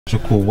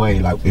Cool way,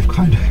 like we've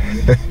kind of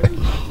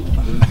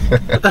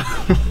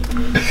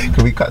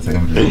can we cut to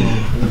him, please?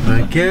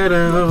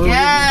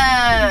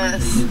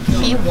 Yes,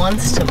 he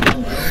wants to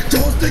move.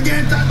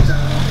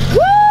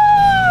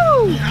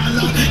 Woo!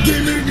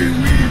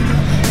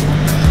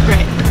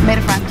 Great, made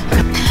a friend.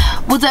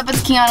 What's up,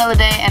 it's Kiana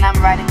Ledé and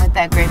I'm riding with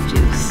That Grape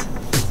Juice.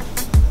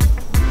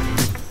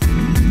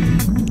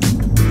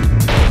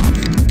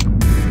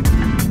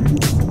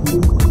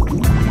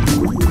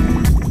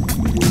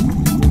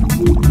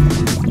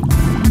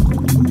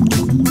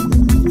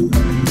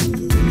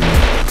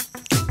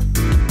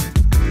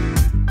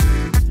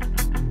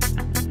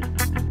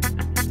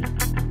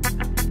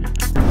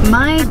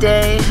 My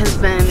day has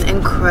been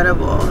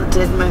incredible.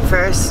 Did my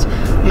first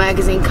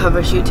magazine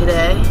cover shoot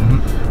today.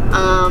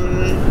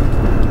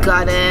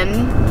 Got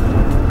in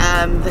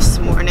this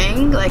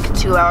morning, like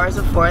 2 hours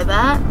before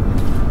that.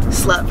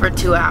 Slept for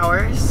 2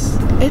 hours.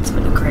 It's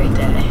been a great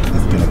day.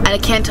 And I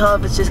can't tell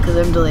if it's just because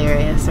I'm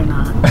delirious or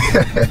not.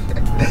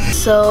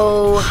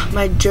 So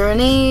my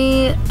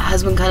journey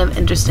has been kind of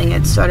interesting.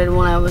 It started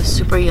when I was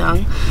super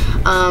young.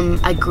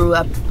 I grew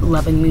up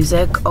loving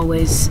music,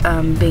 always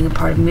being a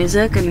part of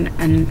music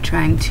and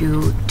trying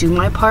to do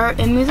my part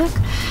in music.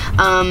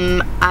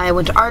 I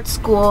went to art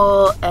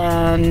school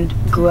and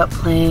grew up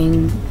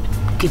playing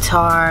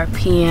guitar,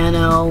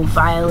 piano,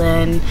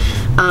 violin,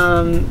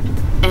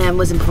 and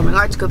was in performing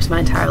arts groups my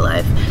entire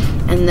life.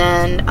 And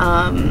then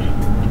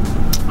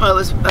I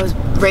was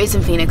raised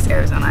in Phoenix,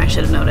 Arizona. I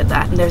should have noted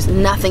that. And there's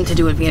nothing to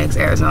do in Phoenix,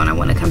 Arizona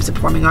when it comes to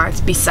performing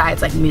arts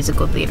besides like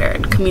musical theater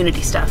and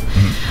community stuff.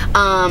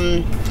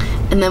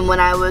 And then when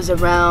I was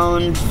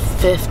around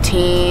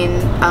 15,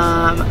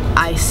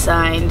 I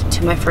signed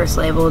to my first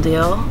label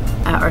deal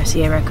at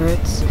RCA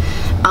Records.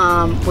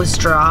 Was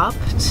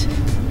dropped,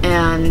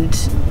 and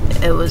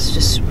it was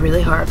just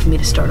really hard for me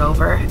to start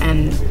over,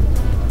 and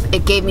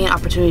it gave me an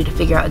opportunity to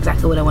figure out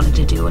exactly what I wanted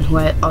to do and who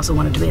I also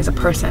wanted to be as a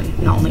person,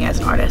 not only as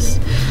an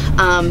artist.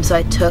 So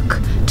I took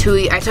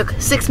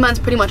 6 months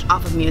pretty much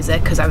off of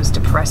music because I was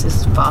depressed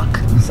as fuck.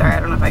 Sorry, I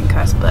don't know if I can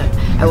cuss, but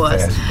I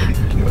was.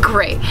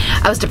 Great.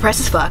 I was depressed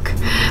as fuck.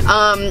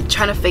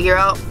 Trying to figure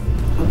out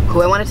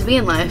who I wanted to be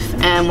in life,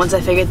 and once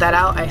I figured that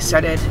out, I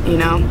started, you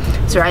know,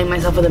 surrounding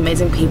myself with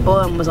amazing people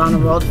and was on a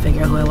roll to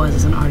figure out who I was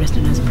as an artist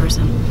and as a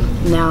person.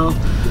 Now,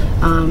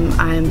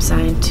 I'm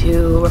signed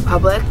to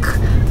Republic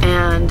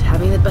and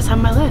having the best time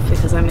of my life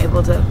because I'm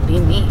able to be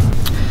me.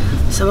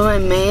 Some of my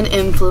main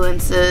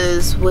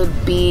influences would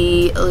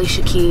be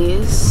Alicia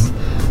Keys.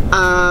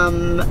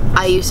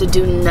 I used to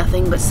do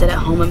nothing but sit at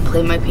home and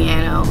play my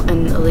piano,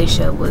 and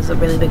Alicia was a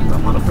really big role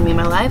model for me in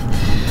my life.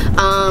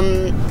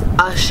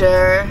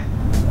 Usher.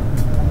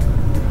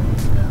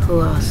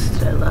 Who else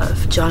did I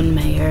love? John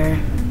Mayer.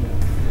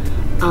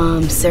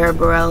 Sarah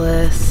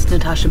Bareilles,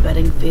 Natasha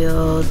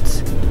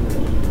Bedingfield,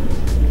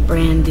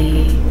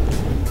 Brandy.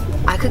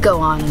 I could go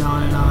on and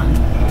on and on.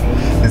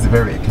 It's a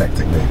very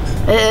eclectic mix.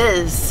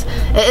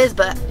 It is,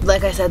 but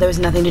like I said, there was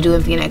nothing to do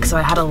in Phoenix, so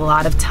I had a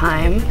lot of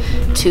time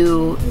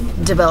to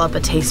develop a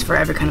taste for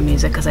every kind of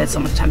music because I had so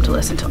much time to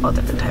listen to all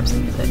different types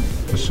of music.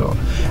 For sure.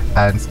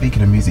 And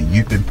speaking of music,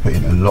 you've been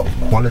putting a lot of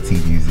quality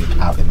music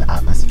out in the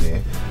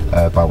atmosphere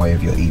by way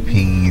of your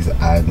EPs,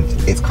 and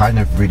it's kind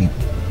of really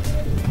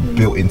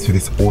built into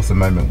this awesome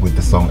moment with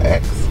the song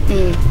X,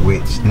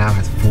 which now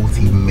has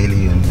 40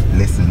 million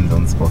listens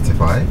on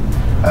Spotify.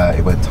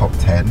 It went top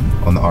 10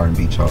 on the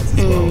R&B charts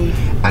as well,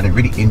 and it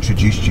really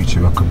introduced you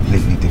to a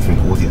completely different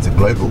audience, a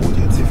global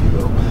audience, if you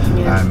will.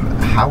 Yeah.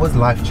 How has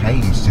life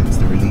changed since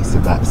the release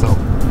of that song?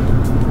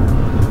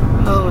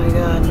 Oh my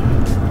god.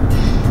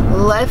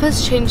 Life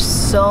has changed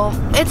so...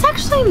 It's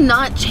actually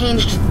not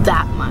changed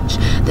that much.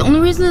 The only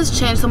reason it's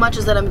changed so much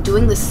is that I'm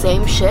doing the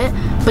same shit,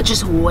 but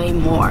just way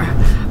more.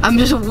 I'm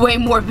just way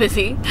more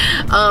busy,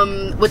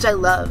 which I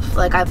love.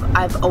 Like,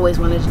 I've always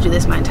wanted to do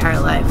this my entire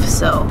life,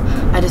 so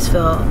I just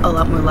feel a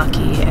lot more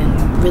lucky and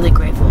really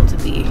grateful to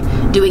be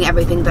doing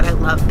everything that I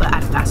love, but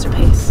at a faster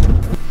pace.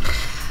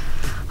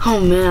 Oh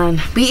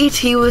man,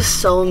 BET was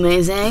so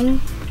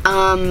amazing.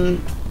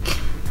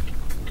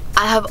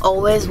 I have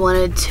always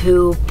wanted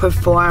to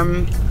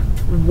perform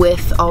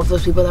with all of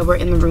those people that were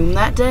in the room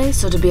that day,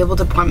 so to be able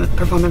to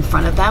perform in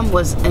front of them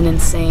was an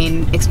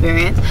insane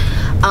experience.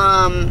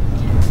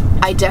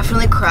 I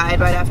definitely cried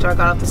right after I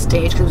got off the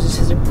stage because it was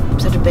just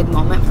such a big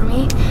moment for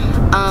me.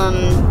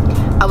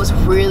 I was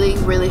really,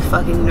 really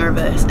fucking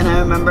nervous, and I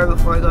remember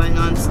before going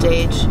on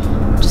stage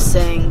just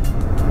saying,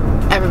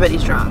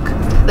 everybody's drunk.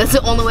 That's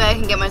the only way I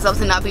can get myself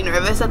to not be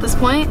nervous at this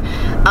point.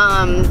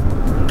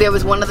 There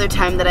was one other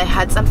time that I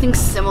had something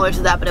similar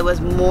to that, but it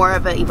was more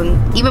of an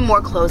even more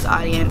closed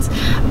audience.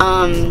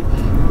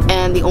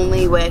 And the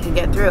only way I could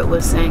get through it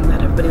was saying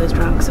that everybody was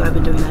drunk, so I've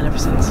been doing that ever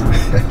since.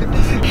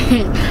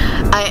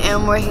 I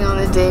am working on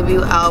the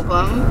debut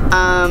album.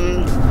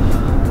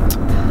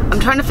 I'm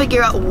trying to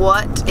figure out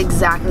what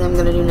exactly I'm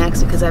gonna do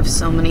next because I have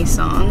so many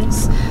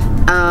songs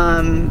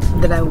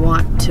that I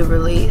want to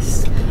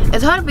release.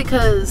 It's hard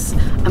because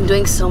I'm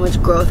doing so much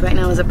growth right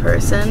now as a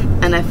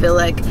person, and I feel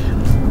like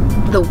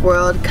the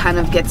world kind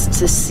of gets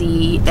to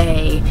see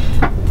they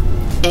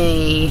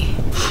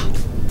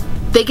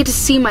get to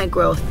see my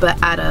growth,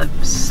 but at a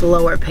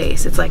slower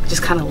pace. It's like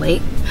just kind of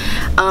late.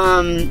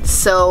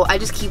 So I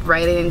just keep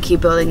writing and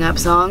keep building up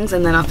songs,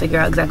 and then I'll figure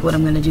out exactly what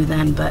I'm gonna do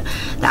then. But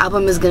the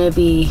album is gonna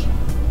be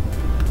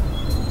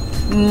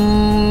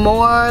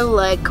more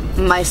like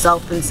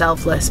myself than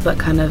selfless, but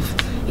kind of,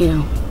 you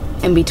know,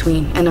 in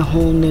between, and a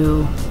whole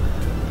new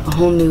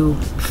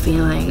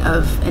feeling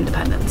of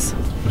independence.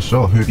 For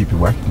sure. Who have you been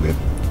working with?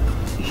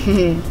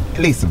 At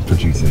least some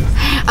producers.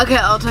 Okay,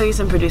 I'll tell you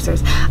some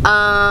producers.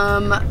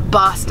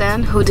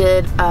 Boston, who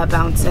did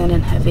Bouncin'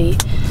 and Heavy.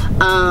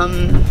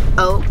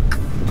 Oak.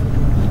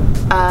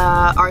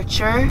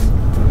 Archer.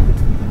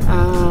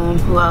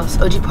 Who else?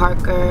 OG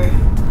Parker.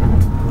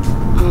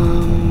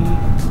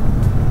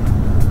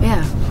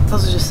 Yeah,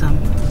 those are just some.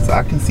 So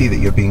I can see that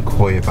you're being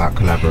coy about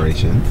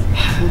collaborations.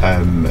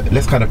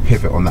 Let's kind of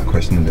pivot on that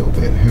question a little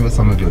bit. Who are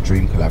some of your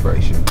dream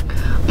collaborations?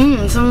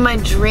 Some of my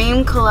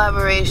dream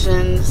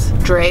collaborations: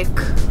 Drake,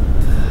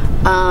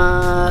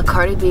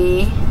 Cardi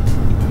B,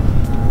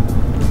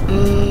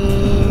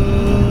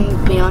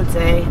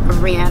 Beyonce,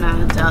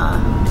 Rihanna, duh.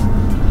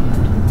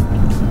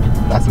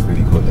 That's a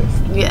really cool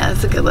list. Yeah,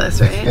 it's a good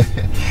list, right?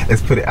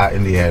 Let's put it out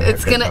in the air.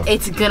 It's gonna happen.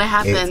 It's gonna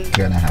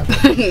happen.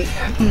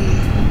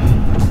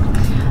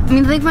 I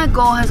mean, I think my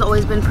goal has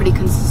always been pretty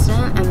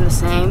consistent and the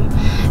same.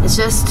 It's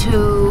just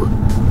to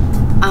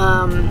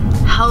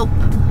help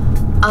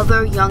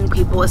other young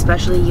people,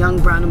 especially young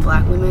brown and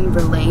black women,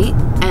 relate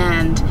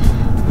and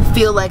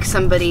feel like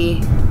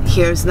somebody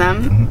hears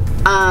them.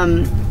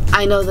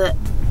 I know that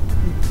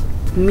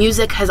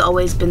music has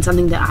always been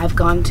something that I've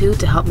gone to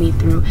help me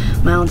through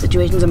my own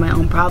situations and my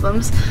own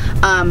problems,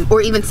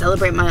 or even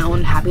celebrate my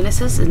own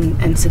happinesses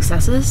and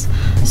successes.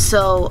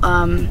 So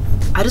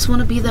I just want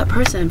to be that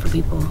person for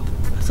people.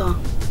 That's all.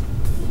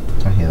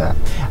 I hear that.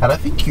 And I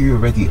think you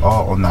already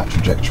are on that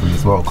trajectory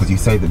as well, because you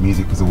say that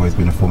music has always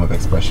been a form of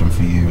expression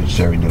for you and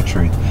sharing your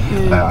truth.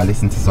 I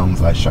listened to songs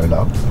like Show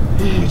Love,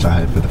 which I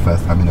heard for the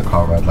first time in a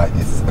car ride like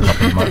this a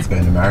couple of months ago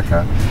in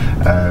America,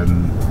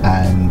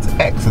 and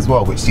X as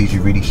well, which sees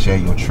you really share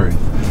your truth.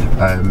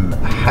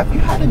 Have you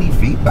had any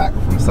feedback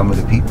from some of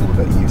the people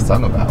that you've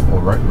sung about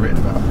or written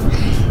about?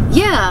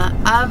 Yeah,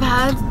 I've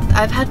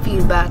had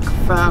feedback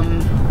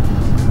from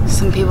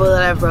some people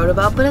that I've wrote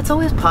about, but it's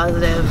always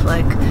positive.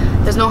 Like,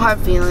 there's no hard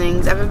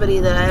feelings. Everybody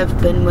that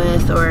I've been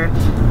with, or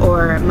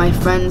my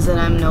friends that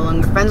I'm no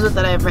longer friends with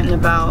that I've written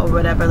about or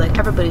whatever, like,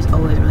 everybody's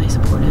always really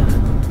supportive.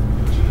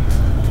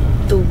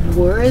 The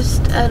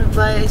worst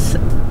advice?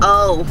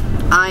 Oh,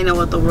 I know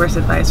what the worst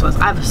advice was.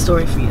 I have a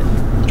story for you.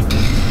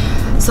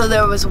 So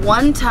there was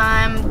one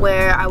time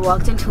where I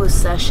walked into a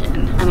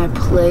session and I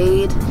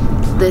played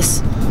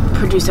this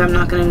producer, I'm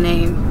not gonna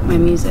name my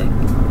music,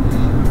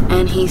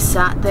 and he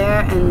sat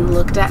there and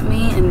looked at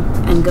me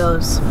and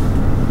goes,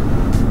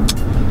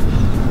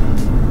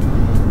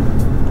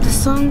 "This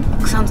song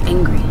sounds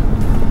angry.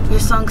 Your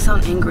songs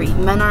sound angry.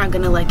 Men aren't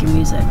gonna like your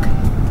music."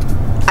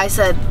 I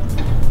said,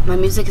 "My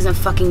music isn't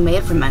fucking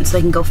made for men, so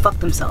they can go fuck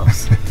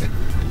themselves."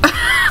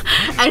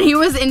 And he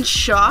was in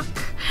shock,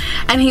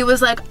 and he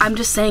was like, "I'm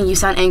just saying you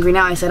sound angry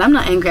now." I said, "I'm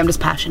not angry, I'm just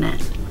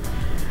passionate."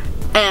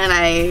 And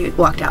I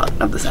walked out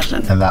of the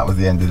session. And that was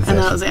the end of the session?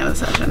 And that was the end of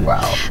the session.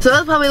 Wow. So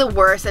that's probably the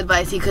worst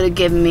advice he could have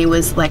given me,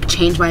 was like,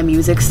 change my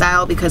music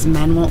style because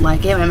men won't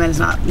like it.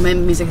 My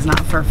music is not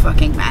for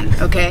fucking men,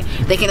 okay?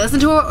 They can listen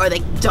to it or they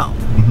don't.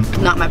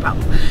 Not my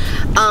problem.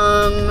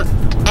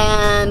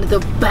 And the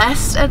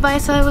best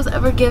advice I was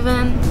ever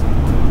given,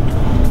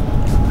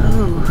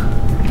 ooh.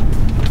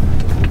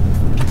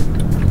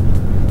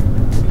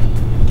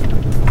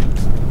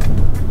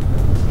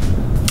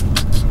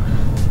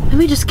 Let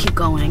me just keep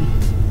going.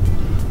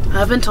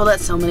 I've been told that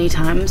so many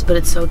times, but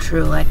it's so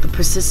true. Like, the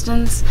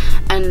persistence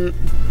and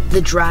the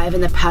drive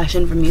and the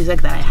passion for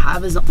music that I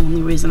have is the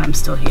only reason I'm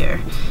still here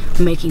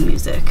making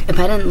music. If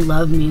I didn't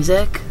love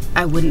music,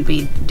 I wouldn't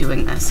be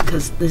doing this,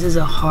 because this is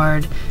a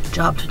hard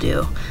job to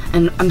do.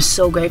 And I'm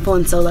so grateful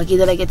and so lucky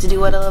that I get to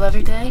do what I love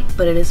every day,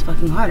 but it is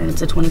fucking hard and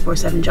it's a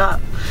 24/7 job.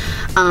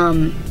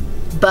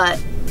 But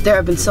there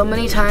have been so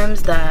many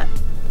times that,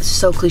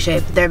 so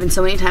cliche, but there have been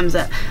so many times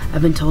that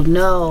I've been told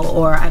no,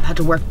 or I've had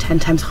to work 10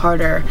 times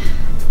harder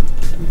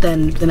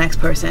than the next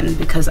person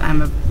because I'm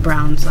a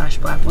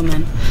brown/black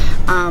woman.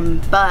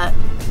 But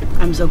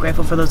I'm so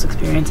grateful for those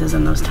experiences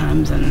and those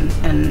times, and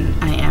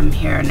I am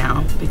here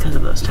now because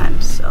of those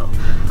times. So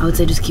I would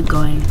say just keep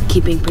going,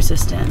 keep being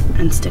persistent,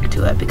 and stick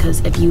to it,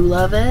 because if you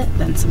love it,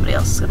 then somebody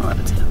else is gonna love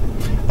it too.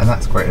 And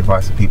that's great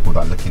advice for people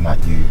that are looking at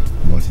you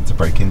wanting to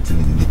break into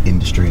the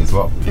industry as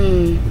well.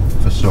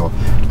 For sure.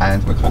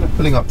 And we're kind of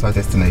pulling up to our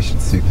destination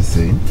super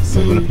soon, so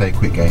we're gonna play a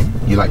quick game.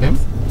 You like games?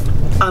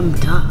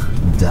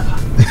 Duh.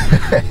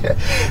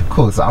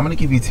 Cool, so I'm gonna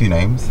give you two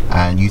names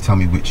and you tell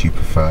me which you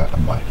prefer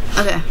and why.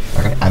 Okay.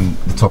 Okay, and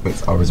the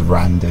topics are as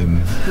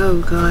random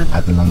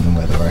as the London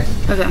weather, right?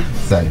 Okay.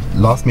 So,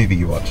 last movie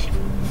you watched?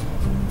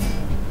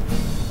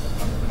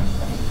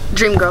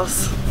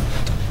 Dreamgirls.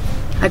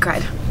 I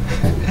cried.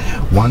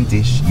 One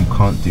dish you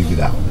can't do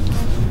without?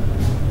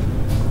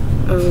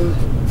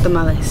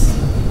 Tamales.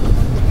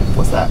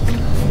 What's that?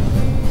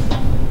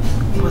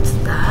 What's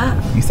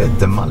that? You said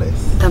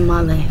tamales.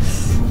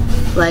 Tamales.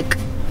 Like,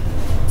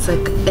 it's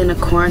like in a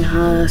corn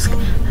husk.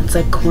 It's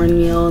like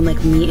cornmeal and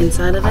like meat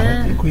inside of it. I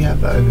don't think we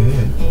have that over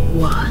here.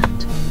 What?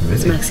 Really?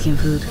 It's Mexican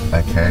food.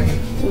 Okay.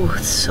 Ooh,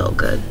 it's so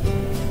good.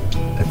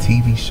 A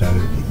TV show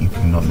that you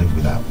cannot live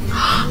without.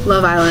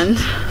 Love Island.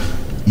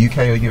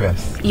 UK or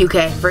US?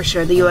 UK, for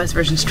sure. The US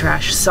version's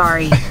trash.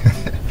 Sorry.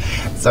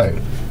 So,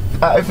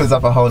 that opens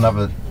up a whole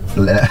nother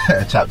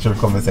chapter of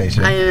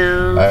conversation. I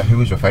know. Who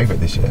was your favourite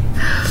this year?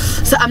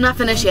 So I'm not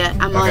finished yet.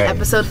 I'm on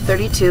episode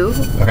 32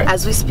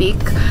 as we speak.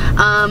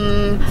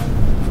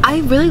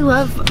 I really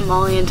love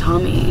Molly and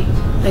Tommy.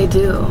 I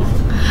do.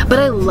 But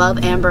I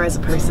love Amber as a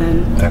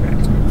person. Okay.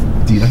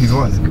 Do you know who's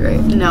won?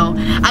 Great. No.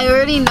 I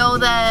already know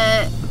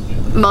that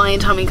Molly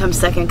and Tommy comes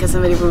second because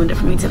somebody ruined it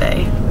for me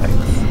today.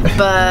 Thanks.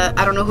 But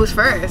I don't know who's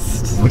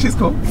first. Which is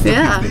cool.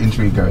 Yeah. Keeps the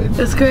intrigue going.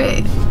 It's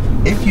great.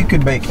 If you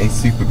could make a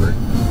supergroup,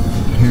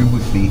 who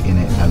would be in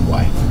it and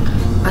why?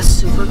 A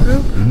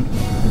supergroup?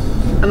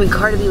 Mm-hmm. I mean,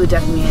 Cardi B would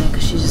definitely be in it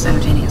because she's just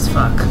entertaining as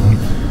fuck.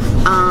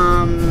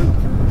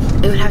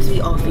 It would have to be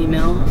all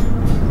female.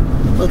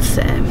 Let's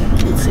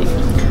see.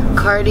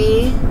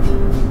 Cardi,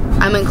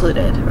 I'm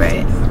included,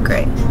 right?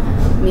 Great.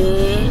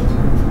 Me,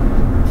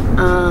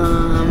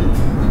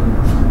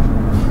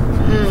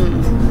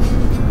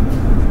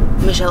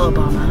 Michelle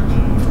Obama.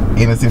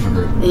 In a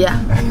supergroup? Yeah,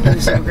 in a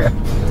supergroup.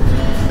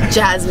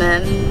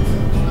 Jasmine.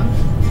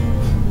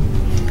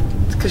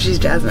 Because she's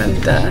Jasmine,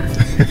 duh.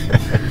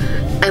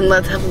 And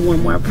let's have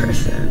one more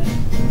person.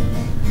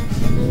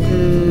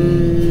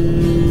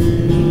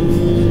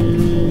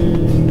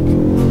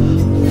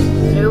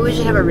 Maybe we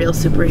should have a real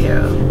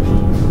superhero.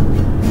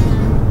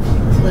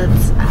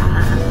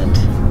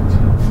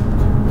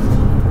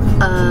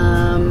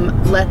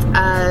 Let's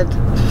add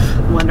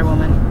Wonder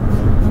Woman.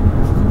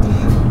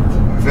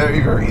 Very,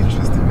 very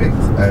interesting mix.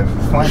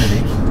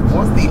 Finally,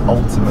 what's the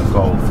ultimate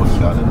goal for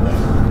Kiana Ledé?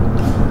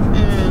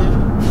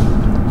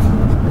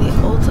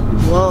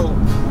 Whoa.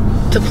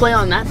 To play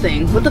on that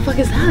thing. What the fuck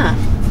is that?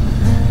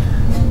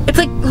 It's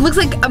like, it looks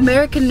like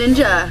American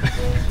Ninja.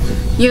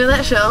 You know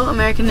that show,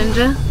 American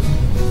Ninja?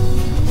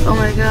 Oh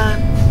my god.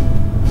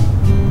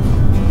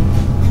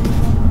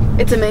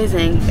 It's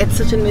amazing. It's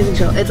such an amazing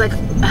show. It's like,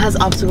 has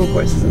obstacle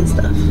courses and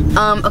stuff.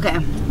 Okay.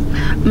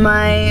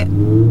 My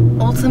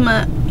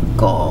ultimate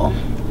goal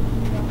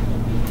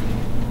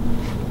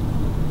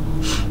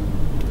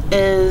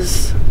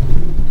is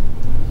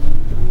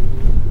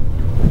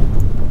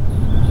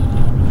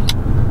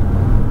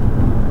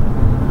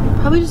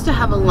probably just to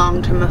have a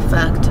long-term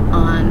effect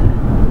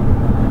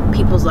on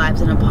people's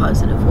lives in a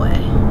positive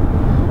way,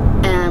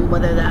 and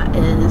whether that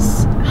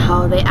is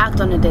how they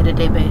act on a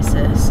day-to-day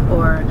basis,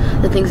 or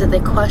the things that they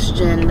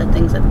question, the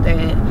things that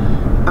they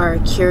are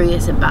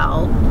curious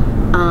about,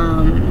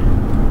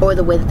 or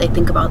the way that they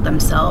think about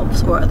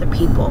themselves or other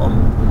people.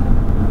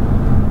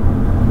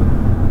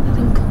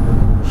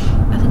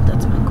 I think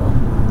that's my goal,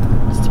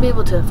 just to be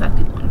able to affect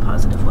people in a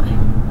positive way.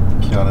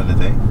 Kiana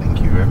Ledé,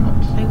 thank you very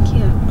much. Thank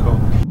you. Cool.